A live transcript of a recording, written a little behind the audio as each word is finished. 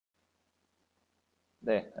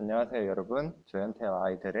네, 안녕하세요, 여러분. 조현태와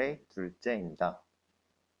아이들의 둘째입니다.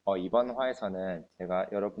 이번 화에서는 제가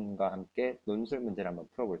여러분과 함께 논술 문제를 한번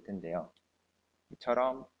풀어볼 텐데요.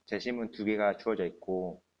 이처럼 제시문 두 개가 주어져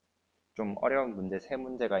있고 좀 어려운 문제 세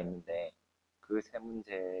문제가 있는데 그 세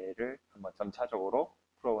문제를 한번 점차적으로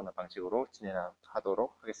풀어보는 방식으로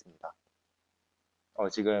진행하도록 하겠습니다.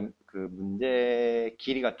 지금 그 문제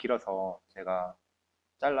길이가 길어서 제가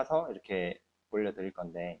잘라서 이렇게 올려드릴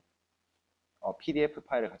건데 PDF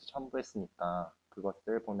파일을 같이 첨부했으니까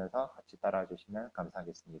그것을 보면서 같이 따라와 주시면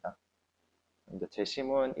감사하겠습니다. 이제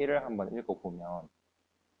제시문 1을 한번 읽어보면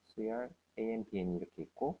수열 AN, BN이 이렇게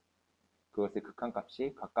있고 그것의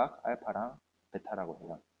극한값이 각각 알파랑 베타라고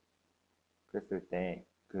해요. 그랬을 때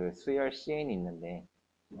그 수열 CN이 있는데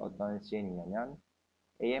어떤 CN이냐면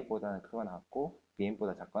AN보다는 크거나 같고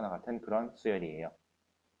BN보다 작거나 같은 그런 수열이에요.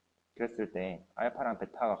 그랬을 때 알파랑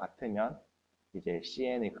베타가 같으면 이제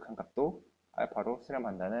CN의 극한값도 알파로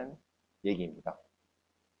수렴한다는 얘기입니다.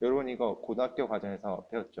 여러분 이거 고등학교 과정에서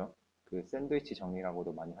배웠죠? 그 샌드위치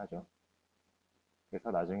정리라고도 많이 하죠.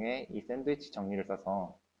 그래서 나중에 이 샌드위치 정리를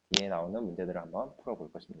써서 뒤에 나오는 문제들을 한번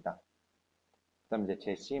풀어볼 것입니다. 그다음 이제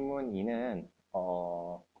제시문 2는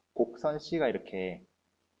곡선 C가 이렇게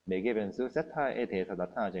매개 변수 세타에 대해서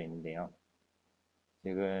나타나져 있는데요.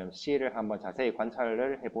 지금 C를 한번 자세히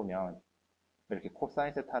관찰을 해보면 이렇게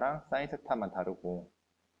코사인 세타랑 사인 세타만 다르고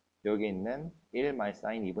여기 있는 1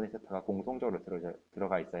 사인 2분의 세타가 공통적으로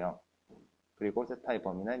들어가 있어요. 그리고 세타의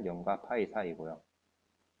범위는 0과 파이 사이고요.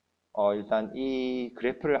 일단 이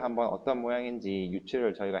그래프를 한번 어떤 모양인지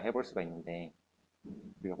유추를 저희가 해볼 수가 있는데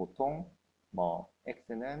우리가 보통 뭐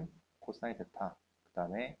x는 코사인 세타, 그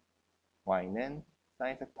다음에 y는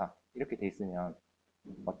사인 세타 이렇게 돼 있으면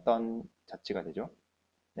어떤 자치가 되죠?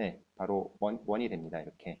 네, 바로 원이 됩니다.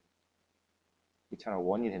 이렇게 이처럼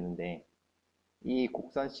원이 되는데 이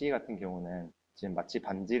곡선 C 같은 경우는 지금 마치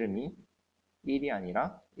반지름이 1이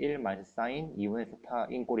아니라 1 사인 2분의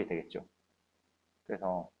세타인 꼴이 되겠죠.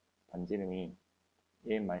 그래서 반지름이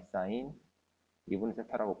 1 사인 2분의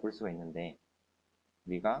세타라고 볼 수가 있는데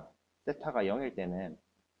우리가 세타가 0일 때는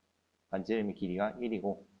반지름의 길이가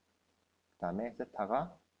 1이고 그 다음에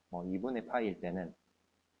세타가 2분의 파이일 때는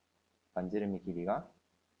반지름의 길이가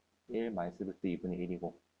 1 마이너스 루트 2분의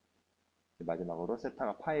 1이고 마지막으로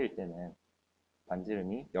세타가 파이일 때는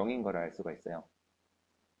반지름이 0인 걸 알 수가 있어요.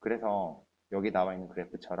 그래서 여기 나와 있는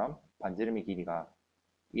그래프처럼 반지름의 길이가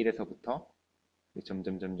 1에서부터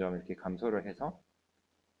점점점점 이렇게 감소를 해서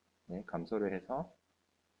감소를 해서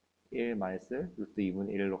 1 마이너스 루트 2분의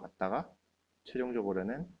 1로 갔다가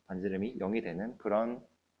최종적으로는 반지름이 0이 되는 그런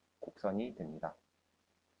곡선이 됩니다.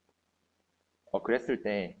 그랬을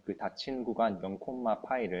때 그 닫힌 구간 0,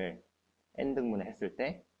 파이를 n등분을 했을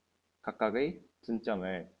때 각각의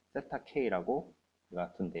분점을 세타 k라고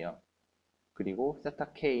우리가 둔대요. 그리고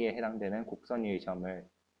세타 k에 해당되는 곡선의 점을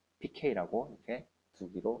pk라고 이렇게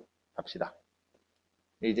두기로 합시다.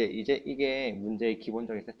 이제 이게 문제의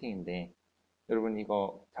기본적인 세팅인데 여러분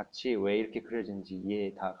이거 자치 왜 이렇게 그려진지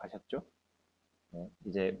이해 다 가셨죠? 네,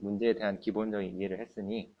 이제 문제에 대한 기본적인 이해를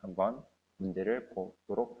했으니 한번 문제를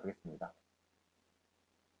보도록 하겠습니다.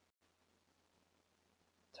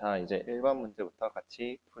 자, 이제 1번 문제부터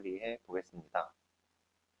같이 풀이해 보겠습니다.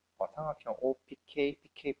 삼각형 OPK,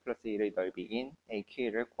 PK 플러스 1의 넓이인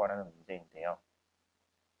AK를 구하라는 문제인데요.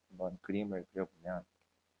 한번 그림을 그려보면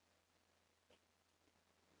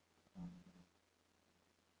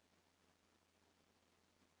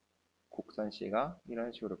곡선 C가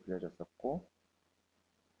이런 식으로 그려졌었고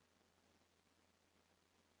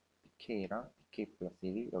PK랑 PK 플러스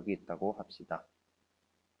 1이 여기 있다고 합시다.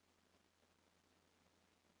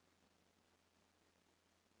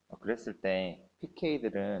 그랬을 때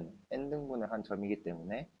PK들은 n등분을 한 점이기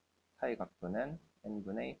때문에 파이 각도는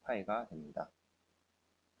n분의 파이가 됩니다.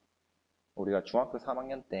 우리가 중학교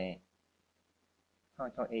 3학년 때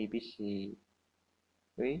삼각형 ABC의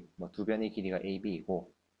두 변의 길이가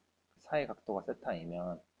AB이고 사이 각도가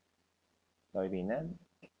세타이면 넓이는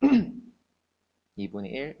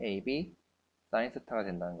 2분의 1 AB 사인 세타가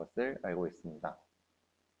된다는 것을 알고 있습니다.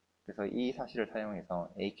 그래서 이 사실을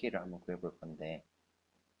사용해서 AK를 한번 구해볼 건데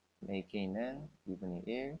AK는 2분의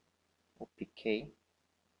 1 OPK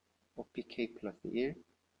플러스 1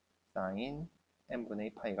 사인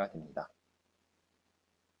n분의 파이가 됩니다.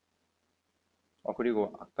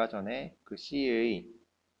 그리고 아까 전에 그 C의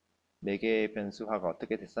매개 변수화가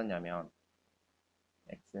어떻게 됐었냐면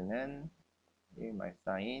X는 1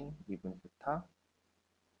 말사인 2분의 세타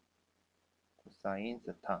코사인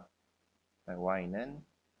세타 Y는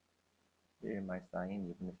 1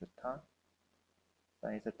 말사인 2분의 세타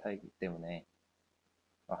사인 세타이기 때문에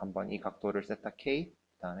한번 이 각도를 세타 K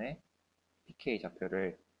그 다음에 OPK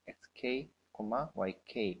좌표를 xk,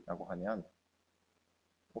 yk 라고 하면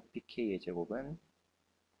OPK의 제곱은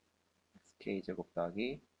xk제곱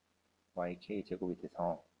더하기 yk제곱이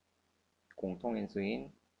돼서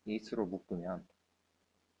공통인수인 이 수로 묶으면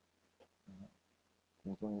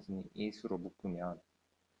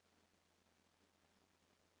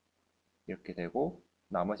이렇게 되고,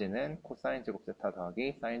 나머지는 코사인 제곱 세타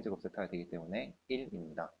더하기 사인 제곱 세타가 되기 때문에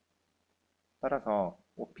 1입니다. 따라서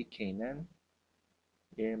OPK는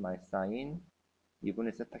 1 말사인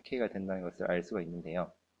 2분의 세타 K가 된다는 것을 알 수가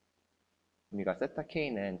있는데요. 우리가 세타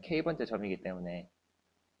K는 K번째 점이기 때문에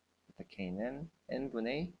세타 K는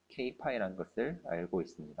N분의 K파이라는 것을 알고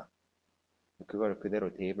있습니다. 그걸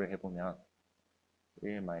그대로 대입을 해보면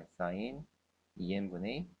 1 말사인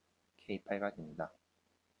 2N분의 K파이가 됩니다.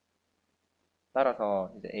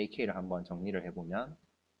 따라서 이제 AK를 한번 정리를 해보면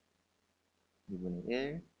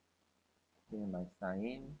 2분의 1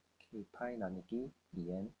 말사인 K파이 나누기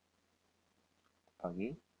 2N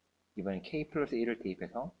곱하기 이번엔 K 플러스 1을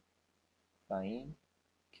대입해서 사인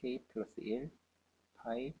K 플러스 1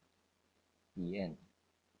 파이 2N,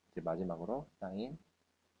 이제 마지막으로 사인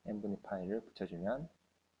N분의 파이를 붙여주면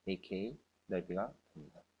AK 넓이가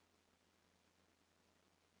됩니다.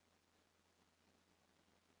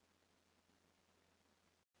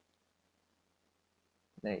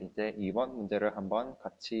 네, 이제 2번 문제를 한번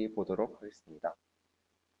같이 보도록 하겠습니다.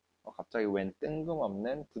 갑자기 웬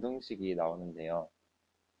뜬금없는 부등식이 나오는데요.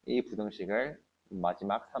 이 부등식을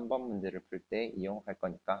마지막 3번 문제를 풀 때 이용할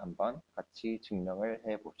거니까 한번 같이 증명을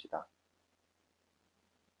해 봅시다.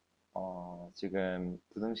 지금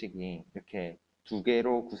부등식이 이렇게 두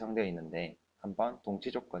개로 구성되어 있는데 한번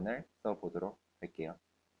동치 조건을 써 보도록 할게요.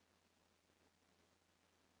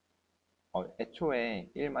 애초에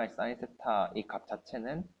 1 사인 세타 이 값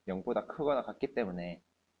자체는 0보다 크거나 같기 때문에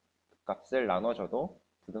그 값을 나눠줘도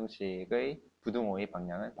부등식의 부등호의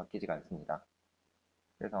방향은 바뀌지가 않습니다.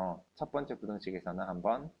 그래서 첫 번째 부등식에서는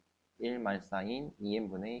한번 1 사인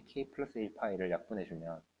 2n분의 k 플러스 1파이를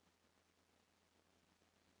약분해주면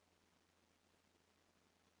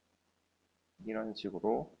이런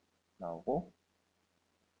식으로 나오고,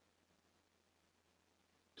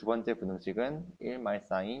 두 번째 부등식은 1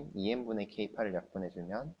 사인 2n분의 k파이를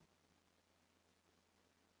약분해주면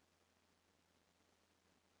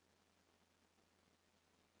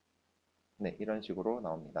네, 이런 식으로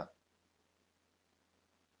나옵니다.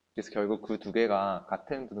 그래서 결국 그 두 개가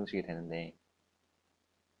같은 부등식이 되는데,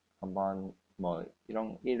 한번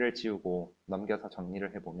이런 1을 지우고 넘겨서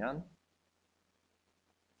정리를 해보면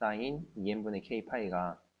사인 2n분의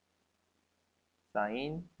k파이가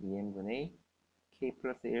사인 2n분의 k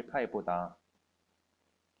플러스 1파이보다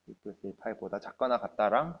작거나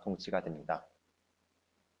같다랑 동치가 됩니다.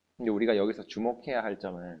 근데 우리가 여기서 주목해야 할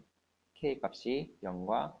점은 k 값이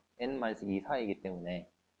 0과 n-2 사이이기 때문에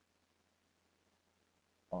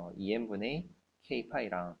 2n분의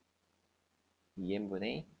k파이랑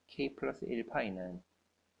 2n분의 k 플러스 1파이는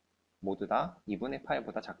모두 다 2분의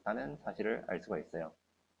파이보다 작다는 사실을 알 수가 있어요.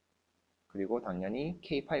 그리고 당연히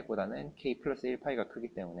k파이보다는 k 플러스 1파이가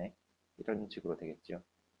크기 때문에 이런 식으로 되겠죠.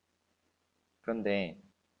 그런데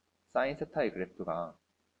사인 세타의 그래프가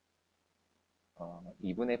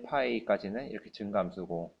 2분의 파이까지는 이렇게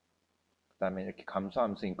증가함수고, 그 다음에 이렇게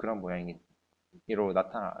감소함수인 그런 모양으로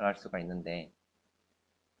나타날 수가 있는데,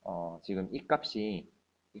 지금 이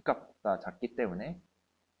값보다 작기 때문에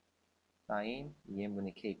사인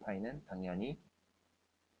 2n분의 k파이는 당연히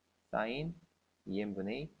사인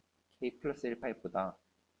 2n분의 k 플러스 1파이보다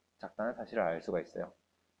작다는 사실을 알 수가 있어요.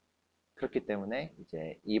 그렇기 때문에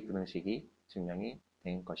이제 이 부등식이 증명이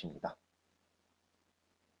된 것입니다.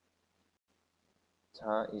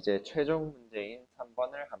 자, 이제 최종 문제인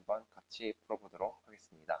 3번을 한번 같이 풀어보도록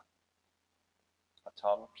하겠습니다.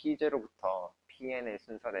 점 P0부터 PN의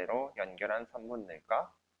순서대로 연결한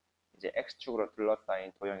선분들과 이제 X축으로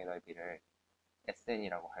둘러싸인 도형의 넓이를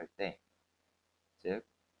SN이라고 할 때, 즉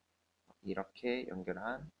이렇게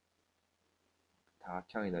연결한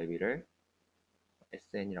다각형의 넓이를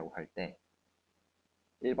SN이라고 할 때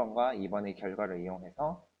 1번과 2번의 결과를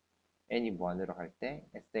이용해서 n이 무한대로 갈 때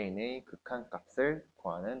SN의 극한값을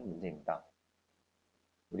구하는 문제입니다.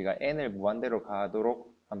 우리가 n을 무한대로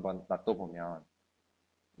가도록 한번 놔둬보면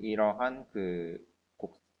이러한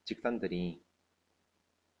직선들이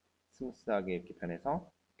스무스하게 이렇게 변해서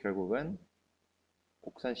결국은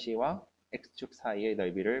곡선 C와 X축 사이의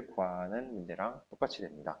넓이를 구하는 문제랑 똑같이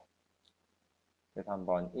됩니다. 그래서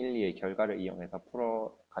한번 1, 2의 결과를 이용해서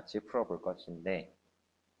같이 풀어볼 것인데,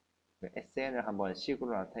 SN을 한번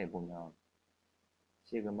식으로 나타내보면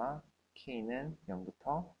시그마 K는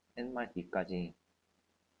 0부터 N-2까지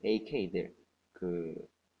AK들,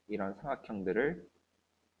 이런 삼각형들을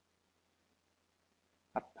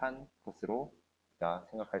합한 것으로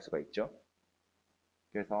생각할 수가 있죠.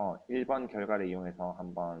 그래서 1번 결과를 이용해서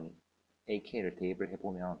한번 AK를 대입을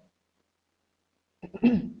해보면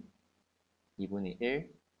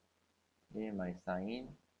 2분의 1 마이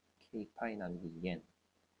사인 K파이 나누기 2n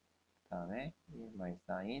그 다음에 1 마이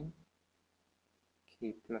사인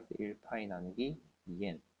K 플러스 1파이 나누기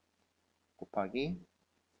 2n 곱하기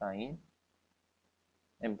사인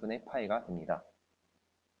n분의 파이가 됩니다.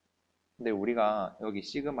 근데 우리가 여기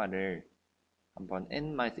시그마를 한번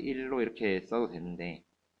n-1로 이렇게 써도 되는데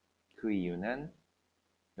그 이유는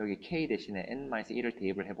여기 k 대신에 n-1을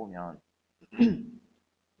대입을 해보면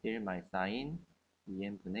 1 사인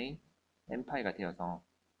 2n분의 n파이가 되어서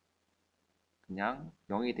그냥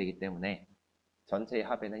 0이 되기 때문에 전체의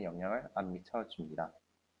합에는 영향을 안 미쳐줍니다.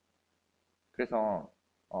 그래서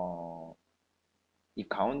이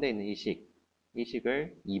가운데 있는 이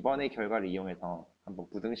식을 2번의 결과를 이용해서 한번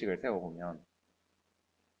부등식을 세워보면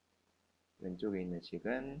왼쪽에 있는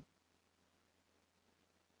식은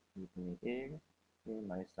 2분의 1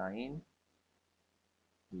 마이 사인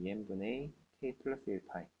 2n분의 k 플러스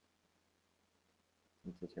 1파이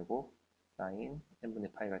전체 제곱 사인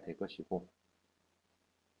n분의 파이가 될 것이고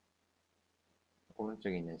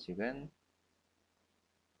오른쪽에 있는 식은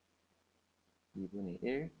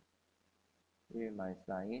 2분의 1 마이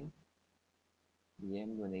사인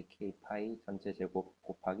 2n분의 k 파이 전체 제곱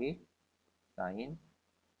곱하기 사인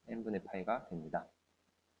n분의 파이가 됩니다.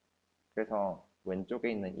 그래서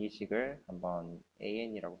왼쪽에 있는 이 식을 한번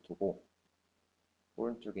an이라고 두고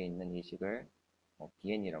오른쪽에 있는 이 식을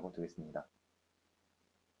bn이라고 두겠습니다.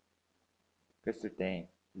 그랬을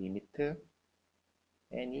때 리미트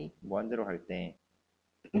n이 무한대로 갈 때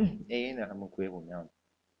an을 한번 구해보면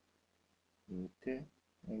리미트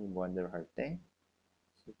n이 무한대로 갈 때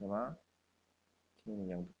시그마 k는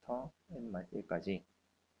 0부터 n-1까지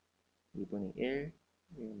 2분의 1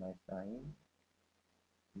 마이 사인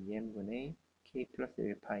 2n분의 k 플러스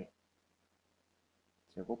 1파이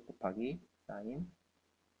제곱 곱하기 사인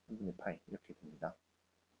n분의 파이 이렇게 됩니다.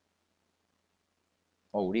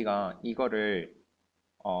 우리가 이거를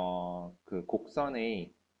그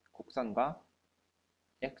곡선과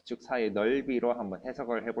x축 사이의 넓이로 한번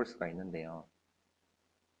해석을 해볼 수가 있는데요.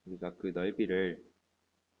 우리가 그 넓이를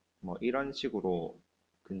이런 식으로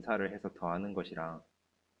근사를 해서 더하는 것이랑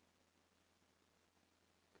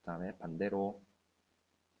그 다음에 반대로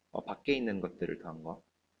밖에 있는 것들을 더한 거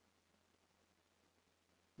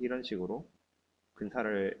이런 식으로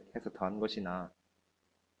근사를 해서 더한 것이나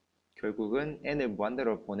결국은 n을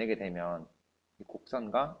무한대로 보내게 되면 이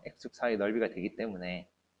곡선과 x축 사이의 넓이가 되기 때문에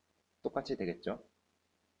똑같이 되겠죠.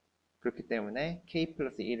 그렇기 때문에 k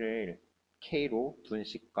플러스 1을 k로 둔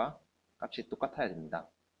식과 값이 똑같아야 됩니다.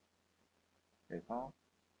 그래서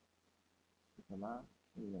시그마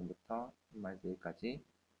 0부터 n-1까지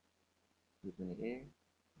 2분의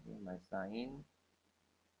 1 사인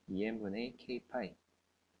 2n분의 k파이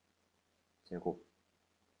제곱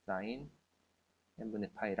사인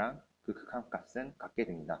n분의 파이랑 그 극한값은 같게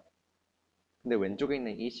됩니다. 근데 왼쪽에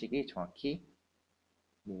있는 이 식이 정확히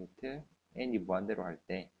리미트 n이 무한대로 할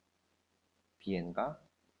때 bn과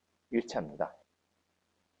일치합니다.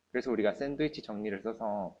 그래서 우리가 샌드위치 정리를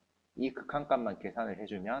써서 이 극한값만 계산을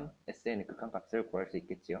해주면 SN의 극한값을 구할 수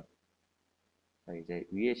있겠지요. 자, 이제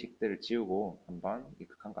위의 식들을 지우고 한번 이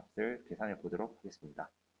극한값을 계산해 보도록 하겠습니다.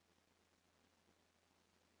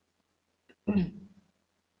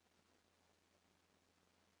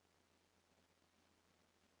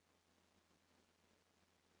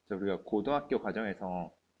 자, 우리가 고등학교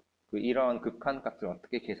과정에서 이런 극한값을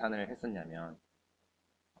어떻게 계산을 했었냐면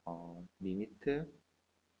리미트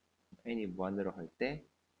n이 무한대로 할 때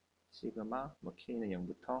시그마 k는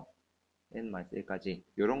 0부터 n-1까지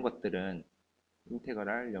이런 것들은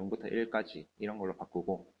인테그랄 0부터 1까지 이런 걸로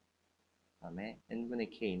바꾸고 그 다음에 n분의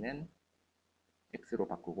k는 x로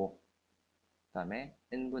바꾸고 그 다음에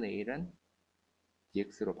n분의 1은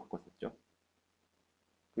dx로 바꿨었죠.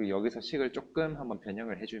 그리고 여기서 식을 조금 한번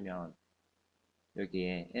변형을 해주면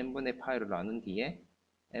여기에 n분의 파이로 나눈 뒤에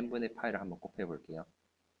n분의 파이를 한번 곱해 볼게요.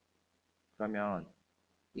 그러면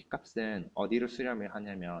이 값은 어디로 수렴을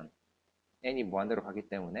하냐면 n이 무한대로 가기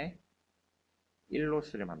때문에 1로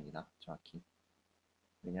수렴합니다. 정확히.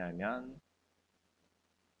 왜냐하면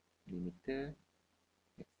리미트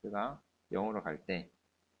x가 0으로 갈 때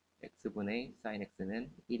x분의 sin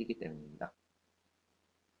x는 1이기 때문입니다.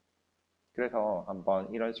 그래서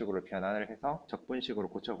한번 이런 식으로 변환을 해서 적분식으로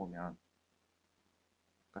고쳐보면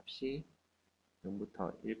값이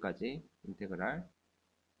 0부터 1까지 인테그랄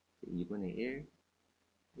 2분의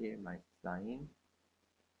 1 마이너스 사인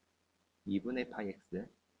 2분의 파이 x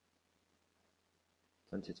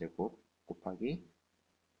전체 제곱 곱하기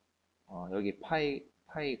여기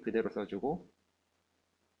파이 그대로 써주고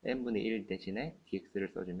n분의 1 대신에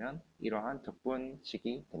dx를 써주면 이러한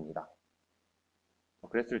적분식이 됩니다.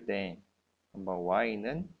 그랬을 때 한번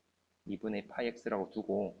y는 2분의 파이 x라고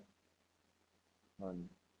두고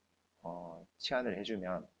치환을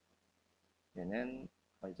해주면 얘는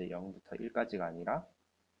이제 0부터 1까지가 아니라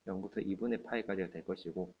 0부터 2분의 파이까지가 될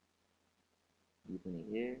것이고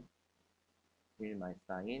 2분의 1 마이너스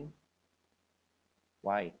사인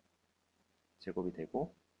y 제곱이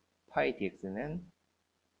되고 파이 dx는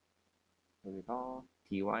여기서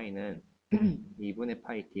dy는 2분의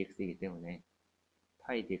파이 dx이기 때문에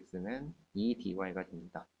파이 dx는 2dy가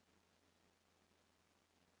됩니다.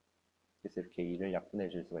 그래서 이렇게 2를 약분해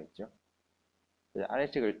줄 수가 있죠.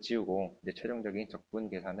 아래식을 지우고 이제 최종적인 적분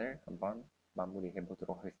계산을 한번 마무리해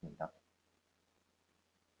보도록 하겠습니다.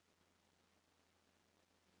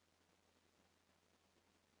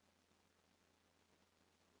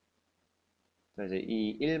 자, 이제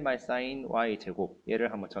이 1말 사인 y 제곱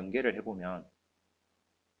얘를 한번 전개를 해보면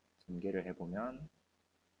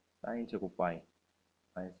사인 제곱 y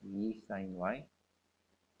마이너스 2 사인 y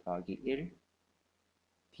더하기 1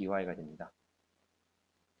 dy가 됩니다.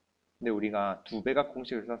 근데 우리가 두 배각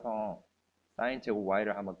공식을 써서 사인 제곱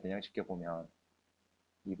y를 한번 변형시켜 보면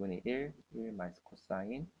 2분의 1 마이너스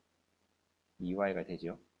코사인 2y가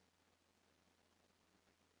되죠.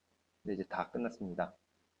 근데 이제 다 끝났습니다.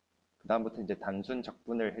 그 다음부터 이제 단순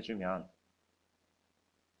적분을 해주면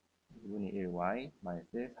 2분의 1y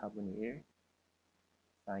마이너스 4분의 1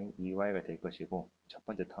 사인 2y가 될 것이고 첫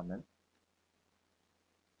번째 텀은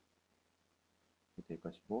될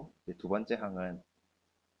것이고 이제 두 번째 항은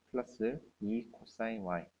플러스 2 코사인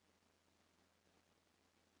y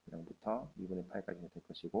 0부터 2분의 파이까지 될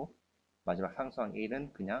것이고 마지막 상수항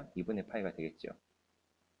 1은 그냥 2분의 파이가 되겠죠.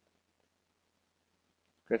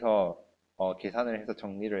 그래서 계산을 해서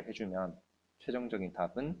정리를 해주면 최종적인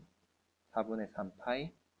답은 4분의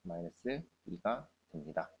 3파이 마이너스 2가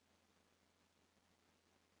됩니다.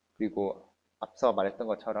 그리고 앞서 말했던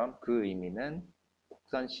것처럼 그 의미는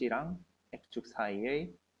곡선 C랑 X축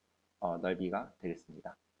사이의 넓이가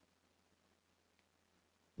되겠습니다.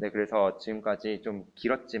 네, 그래서 지금까지 좀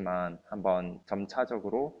길었지만 한번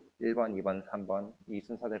점차적으로 1번, 2번, 3번 이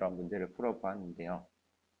순서대로 문제를 풀어보았는데요.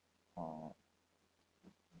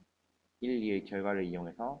 1, 2의 결과를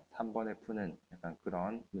이용해서 3번을 푸는 약간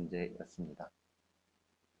그런 문제였습니다.